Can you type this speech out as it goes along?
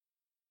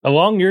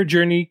Along your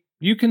journey,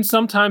 you can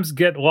sometimes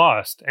get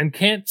lost and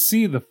can't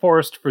see the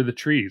forest for the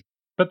trees.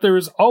 But there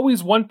is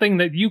always one thing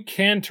that you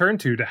can turn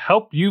to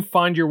help you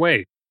find your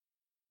way: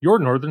 your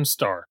Northern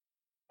Star.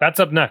 That's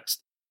up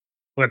next.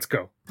 Let's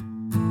go.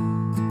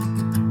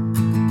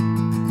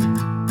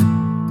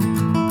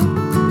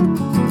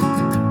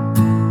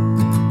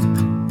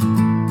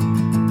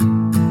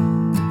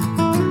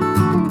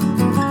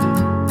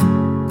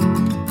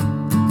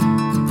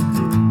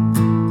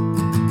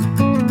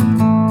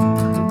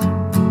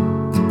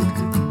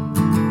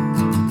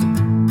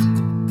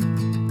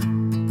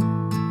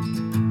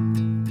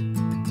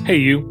 Hey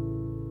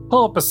you,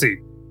 pull up a seat.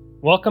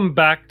 Welcome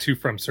back to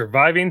From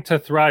Surviving to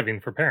Thriving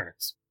for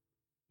Parents.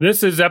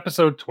 This is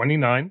episode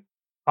 29.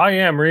 I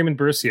am Raymond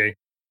Bercier,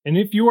 and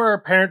if you are a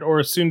parent or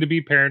a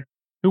soon-to-be parent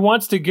who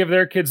wants to give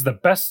their kids the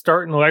best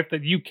start in life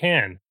that you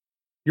can,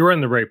 you're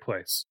in the right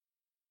place.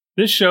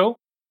 This show,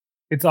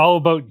 it's all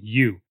about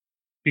you,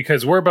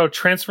 because we're about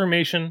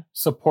transformation,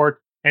 support,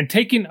 and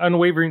taking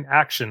unwavering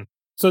action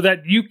so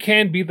that you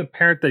can be the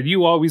parent that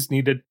you always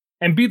needed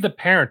and be the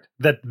parent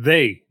that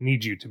they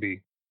need you to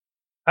be.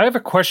 I have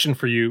a question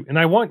for you, and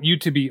I want you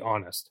to be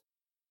honest.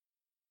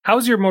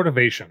 How's your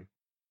motivation?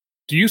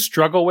 Do you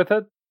struggle with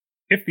it?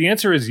 If the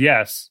answer is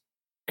yes,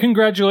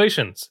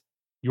 congratulations,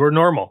 you're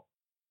normal.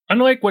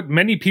 Unlike what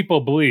many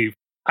people believe,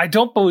 I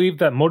don't believe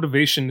that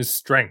motivation is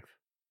strength.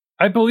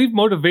 I believe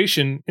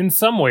motivation, in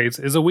some ways,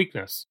 is a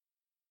weakness.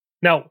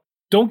 Now,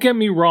 don't get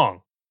me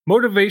wrong,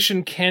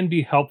 motivation can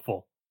be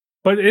helpful,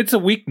 but it's a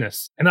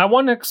weakness, and I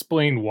want to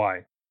explain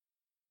why.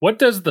 What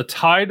does the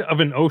tide of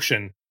an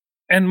ocean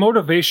and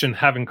motivation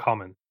have in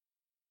common?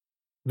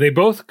 They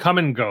both come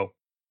and go,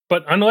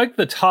 but unlike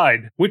the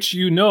tide, which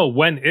you know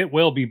when it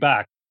will be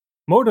back,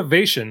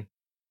 motivation,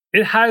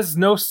 it has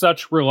no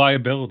such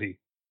reliability.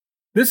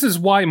 This is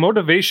why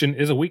motivation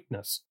is a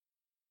weakness.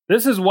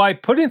 This is why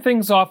putting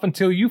things off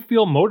until you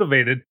feel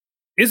motivated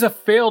is a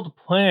failed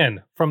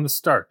plan from the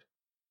start.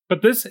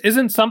 But this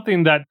isn't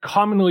something that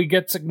commonly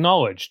gets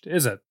acknowledged,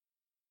 is it?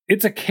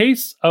 It's a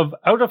case of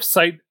out of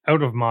sight,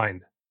 out of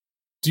mind.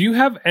 Do you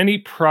have any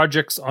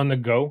projects on the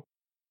go?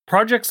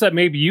 Projects that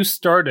maybe you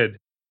started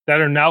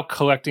that are now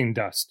collecting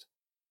dust?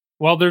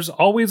 While there's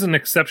always an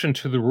exception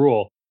to the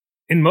rule,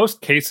 in most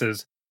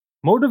cases,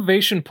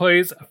 motivation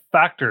plays a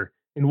factor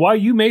in why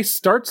you may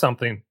start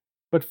something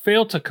but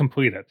fail to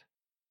complete it.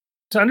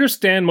 To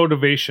understand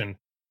motivation,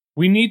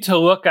 we need to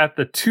look at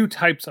the two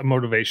types of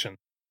motivation.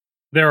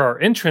 There are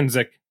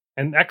intrinsic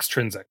and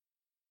extrinsic.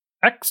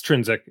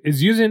 Extrinsic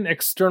is using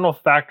external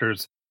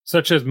factors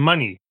such as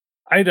money,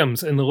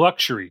 items, and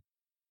luxury.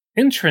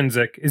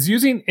 Intrinsic is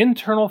using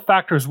internal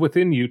factors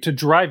within you to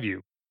drive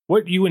you,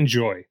 what you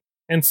enjoy.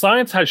 And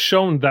science has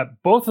shown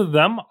that both of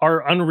them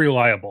are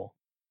unreliable.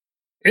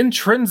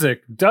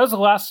 Intrinsic does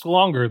last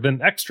longer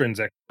than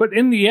extrinsic, but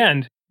in the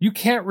end, you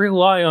can't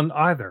rely on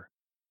either.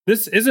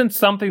 This isn't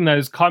something that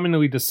is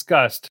commonly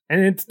discussed,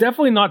 and it's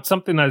definitely not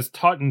something that is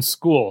taught in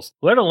schools,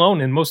 let alone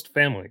in most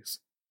families.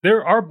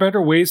 There are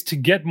better ways to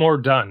get more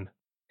done.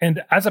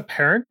 And as a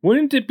parent,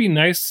 wouldn't it be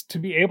nice to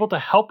be able to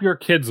help your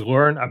kids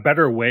learn a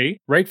better way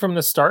right from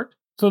the start,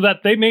 so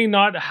that they may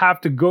not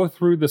have to go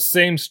through the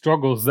same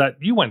struggles that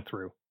you went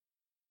through?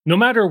 No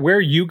matter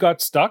where you got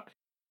stuck,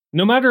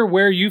 no matter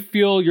where you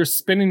feel you're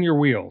spinning your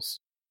wheels,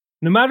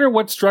 no matter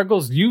what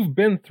struggles you've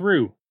been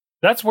through,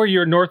 that's where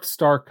your North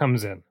Star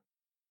comes in.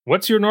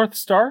 What's your North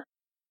Star?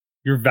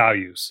 Your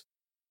values.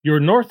 Your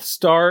North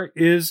Star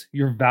is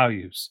your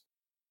values.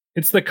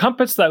 It's the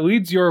compass that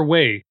leads your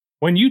way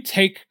when you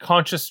take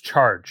conscious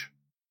charge.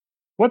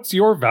 What's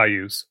your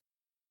values?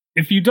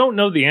 If you don't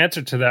know the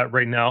answer to that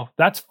right now,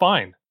 that's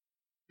fine.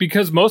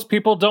 Because most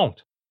people don't.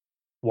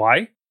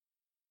 Why?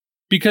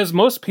 Because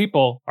most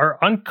people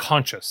are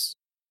unconscious,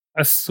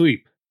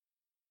 asleep.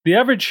 The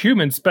average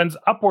human spends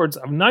upwards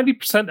of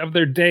 90% of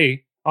their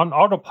day on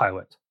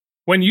autopilot.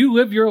 When you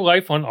live your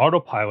life on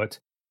autopilot,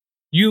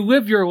 you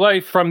live your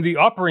life from the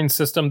operating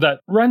system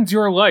that runs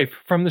your life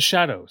from the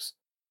shadows.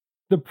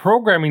 The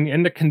programming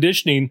and the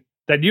conditioning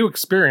that you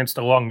experienced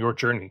along your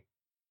journey.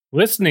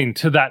 Listening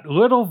to that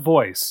little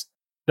voice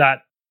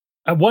that,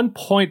 at one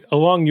point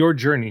along your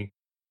journey,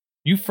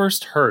 you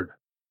first heard.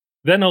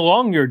 Then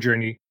along your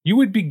journey, you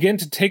would begin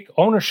to take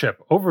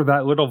ownership over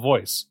that little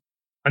voice,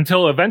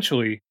 until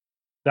eventually,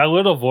 that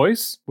little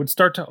voice would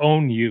start to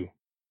own you.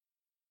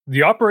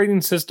 The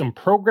operating system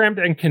programmed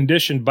and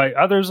conditioned by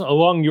others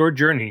along your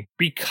journey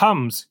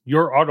becomes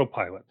your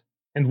autopilot.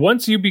 And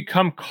once you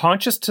become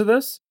conscious to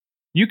this,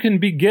 you can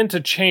begin to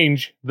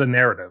change the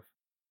narrative.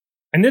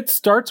 And it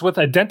starts with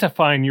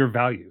identifying your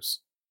values.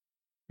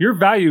 Your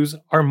values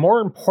are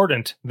more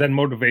important than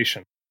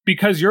motivation,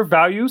 because your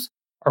values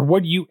are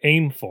what you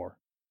aim for.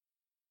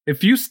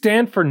 If you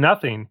stand for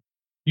nothing,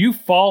 you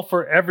fall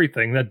for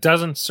everything that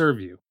doesn't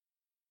serve you.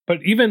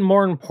 But even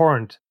more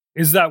important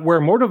is that where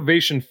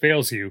motivation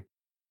fails you,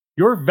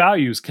 your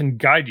values can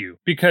guide you,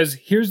 because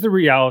here's the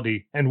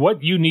reality and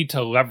what you need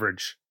to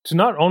leverage to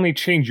not only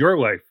change your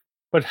life,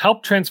 but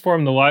help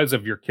transform the lives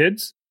of your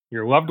kids,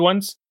 your loved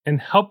ones, and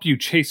help you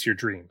chase your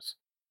dreams.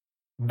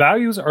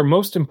 Values are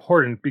most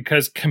important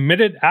because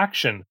committed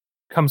action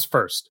comes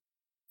first.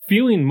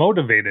 Feeling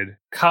motivated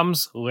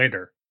comes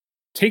later.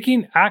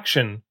 Taking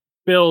action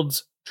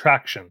builds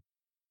traction.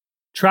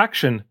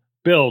 Traction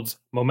builds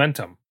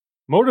momentum.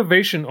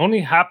 Motivation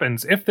only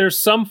happens if there's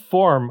some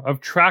form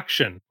of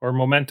traction or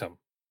momentum.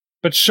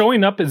 But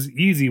showing up is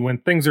easy when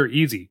things are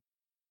easy.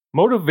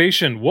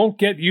 Motivation won't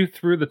get you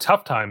through the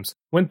tough times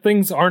when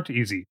things aren't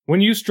easy, when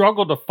you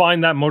struggle to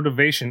find that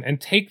motivation and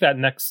take that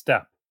next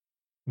step.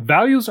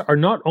 Values are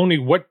not only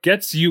what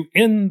gets you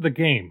in the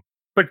game,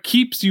 but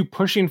keeps you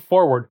pushing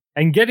forward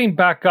and getting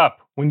back up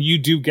when you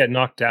do get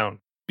knocked down,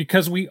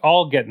 because we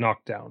all get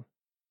knocked down.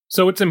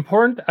 So it's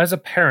important as a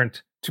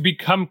parent to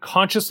become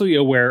consciously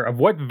aware of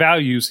what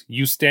values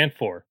you stand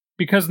for,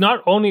 because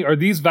not only are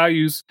these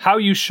values how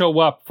you show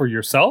up for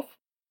yourself,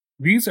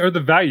 these are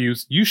the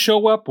values you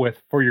show up with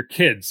for your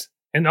kids,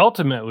 and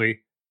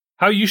ultimately,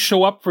 how you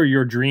show up for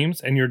your dreams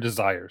and your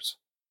desires.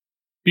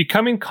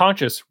 Becoming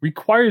conscious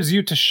requires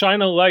you to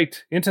shine a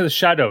light into the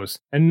shadows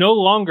and no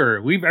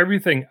longer leave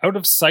everything out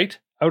of sight,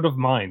 out of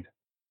mind.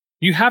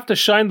 You have to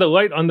shine the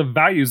light on the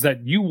values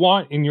that you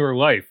want in your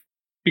life,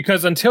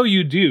 because until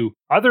you do,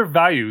 other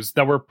values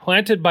that were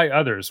planted by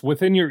others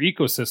within your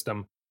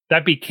ecosystem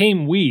that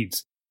became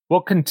weeds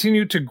will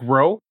continue to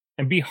grow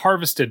and be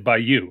harvested by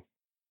you.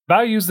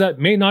 Values that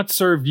may not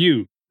serve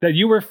you, that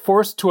you were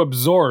forced to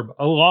absorb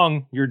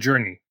along your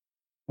journey.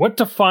 What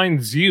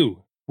defines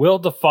you will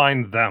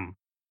define them.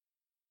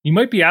 You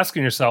might be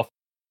asking yourself,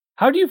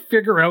 how do you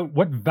figure out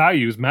what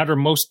values matter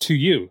most to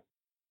you?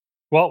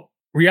 Well,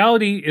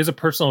 reality is a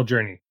personal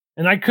journey,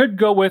 and I could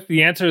go with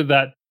the answer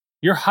that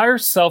your higher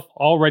self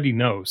already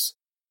knows.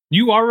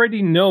 You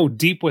already know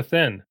deep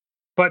within.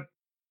 But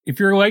if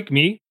you're like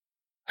me,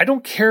 I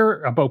don't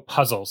care about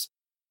puzzles.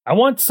 I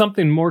want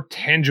something more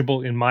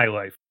tangible in my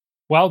life.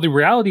 While the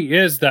reality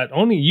is that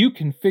only you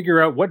can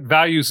figure out what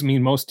values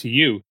mean most to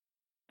you,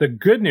 the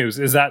good news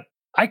is that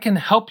I can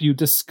help you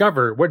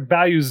discover what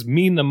values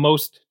mean the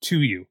most to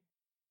you.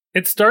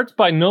 It starts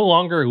by no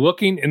longer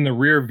looking in the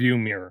rear view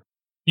mirror.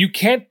 You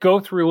can't go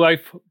through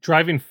life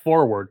driving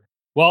forward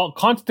while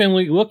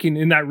constantly looking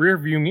in that rear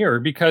view mirror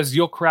because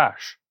you'll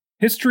crash.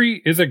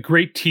 History is a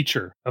great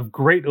teacher of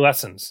great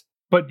lessons,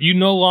 but you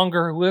no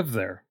longer live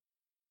there.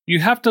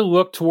 You have to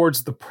look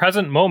towards the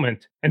present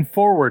moment and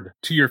forward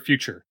to your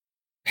future.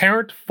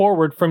 Parent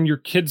forward from your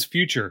kid's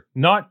future,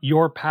 not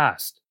your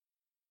past.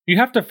 You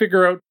have to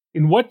figure out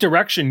in what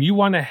direction you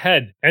want to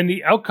head and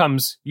the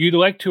outcomes you'd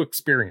like to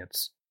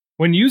experience.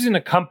 When using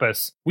a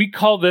compass, we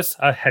call this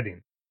a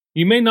heading.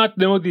 You may not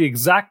know the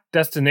exact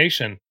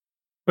destination,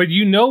 but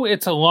you know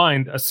it's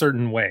aligned a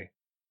certain way.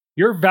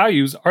 Your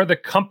values are the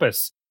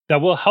compass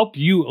that will help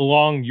you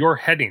along your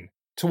heading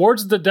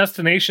towards the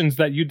destinations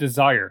that you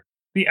desire,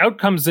 the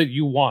outcomes that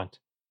you want.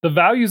 The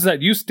values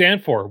that you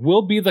stand for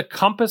will be the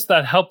compass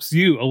that helps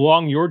you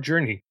along your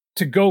journey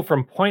to go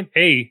from point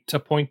A to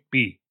point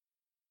B.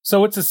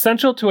 So it's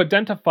essential to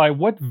identify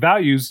what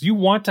values you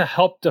want to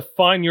help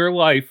define your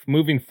life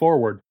moving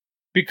forward,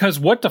 because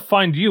what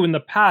defined you in the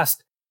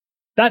past,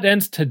 that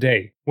ends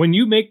today when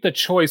you make the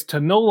choice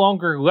to no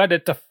longer let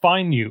it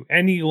define you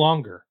any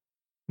longer.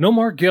 No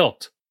more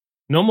guilt,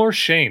 no more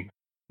shame,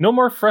 no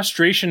more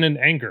frustration and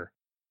anger.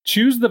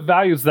 Choose the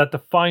values that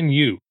define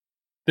you,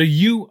 the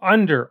you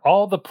under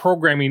all the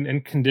programming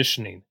and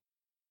conditioning.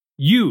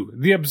 You,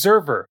 the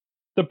observer,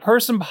 the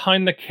person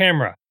behind the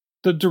camera,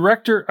 the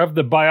director of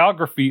the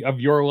biography of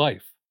your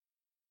life.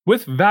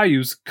 With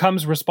values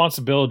comes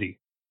responsibility,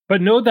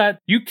 but know that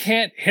you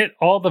can't hit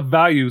all the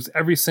values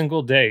every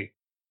single day.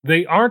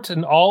 They aren't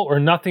an all or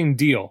nothing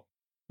deal.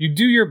 You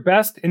do your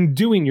best in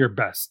doing your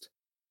best.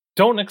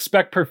 Don't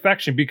expect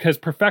perfection because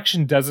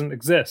perfection doesn't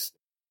exist.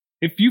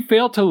 If you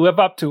fail to live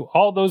up to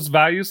all those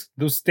values,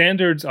 those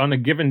standards on a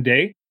given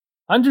day,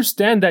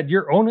 understand that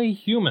you're only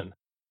human.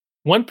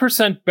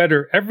 1%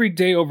 better every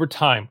day over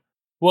time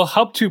will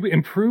help to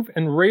improve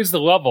and raise the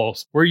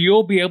levels where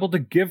you'll be able to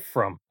give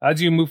from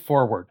as you move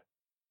forward.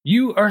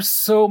 You are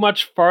so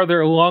much farther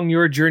along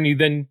your journey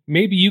than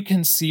maybe you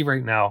can see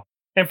right now.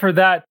 And for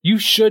that, you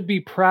should be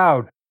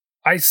proud.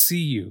 I see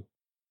you.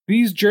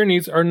 These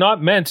journeys are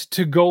not meant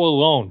to go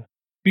alone,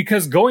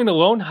 because going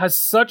alone has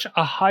such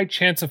a high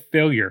chance of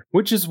failure,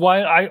 which is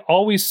why I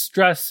always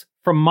stress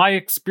from my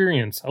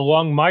experience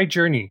along my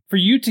journey for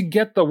you to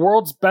get the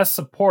world's best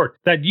support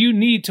that you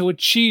need to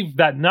achieve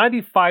that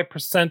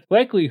 95%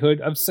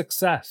 likelihood of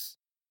success.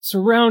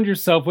 Surround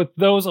yourself with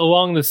those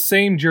along the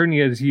same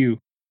journey as you,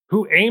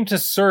 who aim to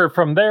serve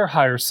from their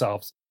higher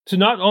selves, to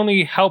not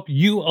only help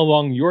you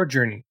along your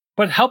journey,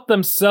 but help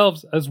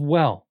themselves as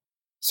well.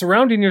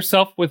 Surrounding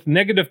yourself with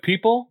negative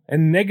people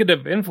and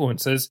negative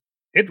influences,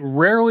 it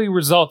rarely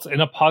results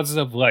in a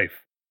positive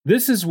life.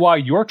 This is why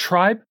your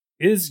tribe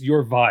is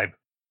your vibe,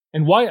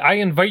 and why I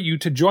invite you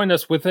to join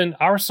us within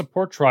our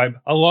support tribe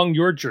along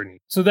your journey,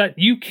 so that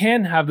you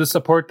can have the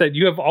support that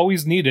you have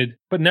always needed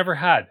but never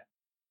had.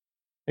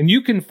 And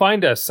you can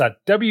find us at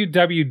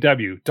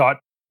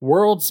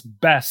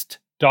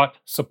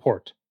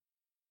www.worldsbest.support.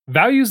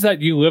 Values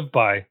that you live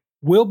by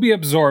will be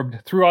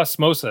absorbed through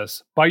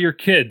osmosis by your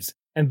kids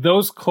and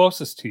those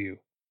closest to you.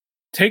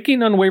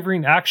 Taking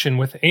unwavering action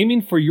with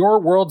aiming for your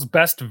world's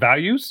best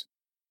values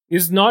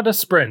is not a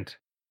sprint.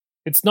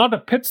 It's not a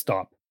pit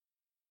stop.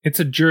 It's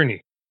a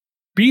journey.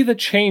 Be the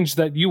change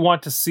that you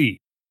want to see.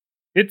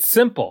 It's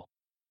simple,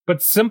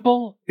 but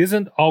simple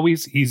isn't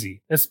always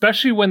easy,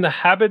 especially when the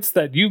habits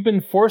that you've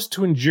been forced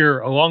to endure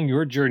along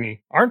your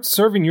journey aren't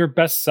serving your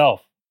best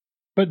self.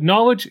 But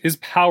knowledge is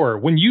power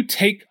when you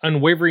take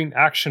unwavering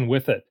action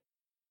with it.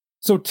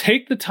 So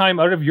take the time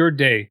out of your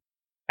day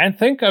and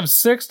think of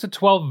 6 to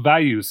 12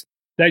 values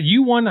that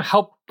you want to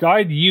help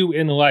guide you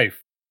in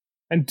life,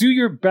 and do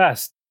your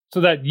best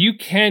so that you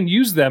can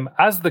use them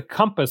as the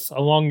compass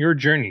along your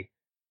journey.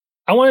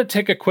 I want to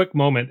take a quick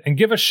moment and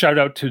give a shout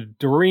out to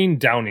Doreen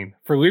Downing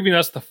for leaving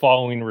us the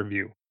following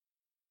review.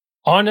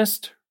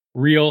 Honest,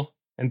 real,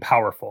 and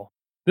powerful.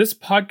 This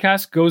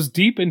podcast goes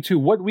deep into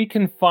what we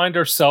can find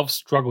ourselves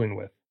struggling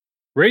with.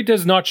 Ray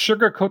does not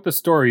sugarcoat the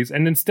stories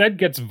and instead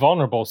gets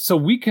vulnerable so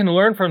we can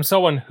learn from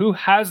someone who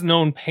has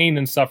known pain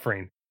and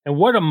suffering, and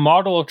what a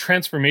model of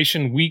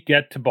transformation we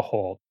get to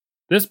behold.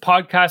 This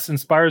podcast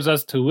inspires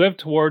us to live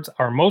towards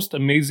our most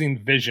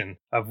amazing vision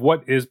of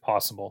what is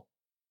possible.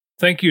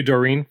 Thank you,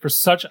 Doreen, for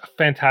such a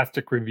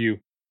fantastic review.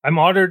 I'm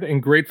honored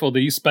and grateful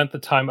that you spent the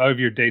time out of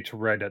your day to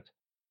write it.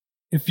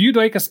 If you'd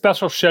like a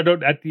special shout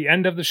out at the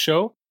end of the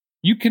show,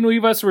 you can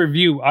leave us a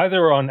review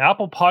either on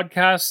Apple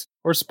Podcasts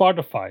or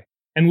Spotify,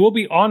 and we'll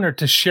be honored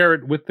to share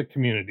it with the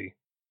community.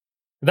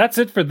 That's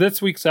it for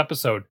this week's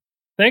episode.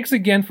 Thanks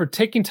again for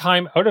taking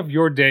time out of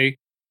your day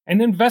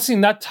and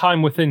investing that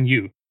time within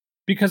you,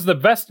 because the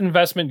best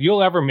investment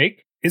you'll ever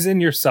make is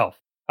in yourself.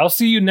 I'll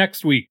see you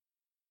next week.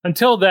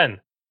 Until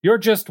then, you're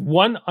just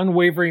one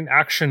unwavering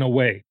action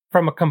away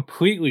from a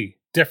completely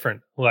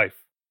different life.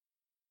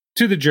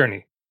 To the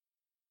journey.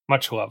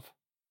 Much love.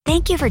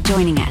 Thank you for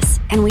joining us,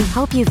 and we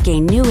hope you've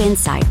gained new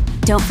insight.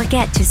 Don't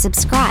forget to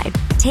subscribe,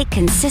 take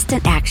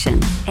consistent action,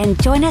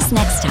 and join us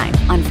next time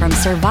on From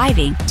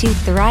Surviving to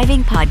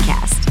Thriving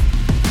podcast.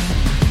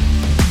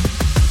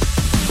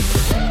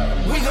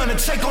 We're gonna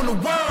take on the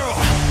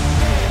world.